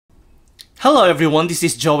Hello everyone, this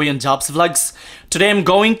is Joey on Jobs Vlogs. Today I'm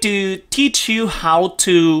going to teach you how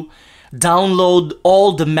to download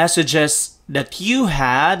all the messages that you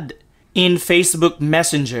had in Facebook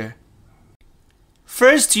Messenger.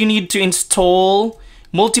 First, you need to install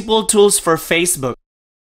multiple tools for Facebook.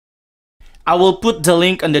 I will put the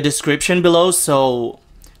link in the description below so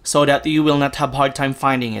that you will not have a hard time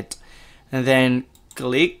finding it. And then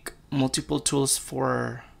click multiple tools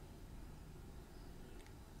for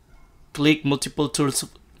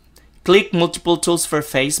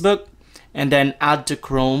Facebook, and then add to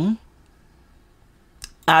Chrome,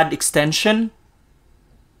 add extension.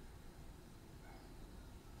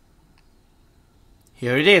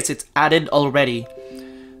 Here it is, it's added already.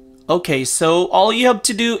 Okay, so all you have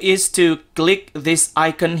to do is to click this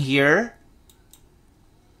icon here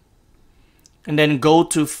and then go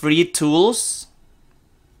to free tools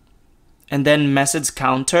and then message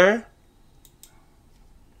counter.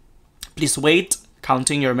 Please wait,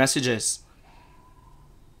 counting your messages.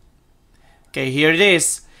 Okay, here it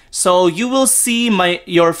is. So you will see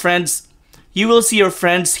your friends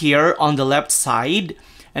here on the left side,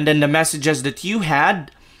 and then the messages that you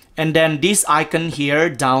had, and then this icon here,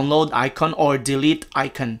 download icon or delete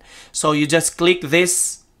icon. So you just click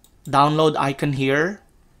this download icon here,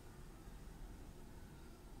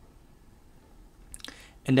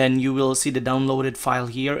 and then you will see the downloaded file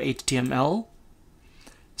here, HTML.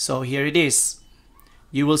 So here it is.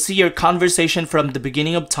 You will see your conversation from the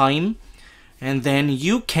beginning of time, and then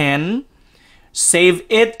you can save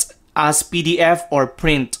it as PDF or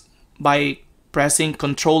print by pressing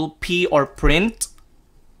Ctrl P or print.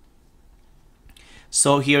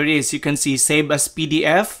 So here it is. You can see save as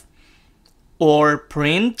PDF or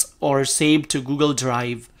print or save to Google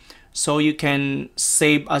Drive. So you can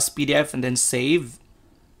save as PDF and then save.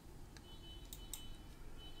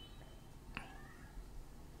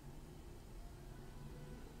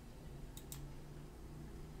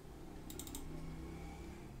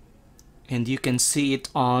 And you can see it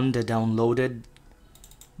on the downloaded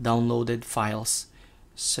files.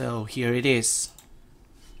 So here it is.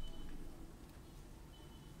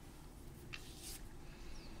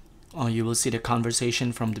 Oh, you will see the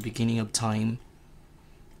conversation from the beginning of time.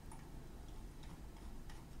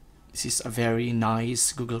 This is a very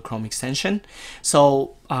nice Google Chrome extension.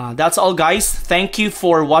 So that's all, guys. Thank you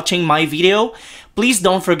for watching my video. Please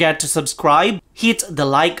don't forget to subscribe, hit the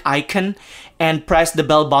like icon, and press the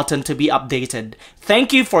bell button to be updated.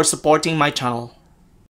 Thank you for supporting my channel.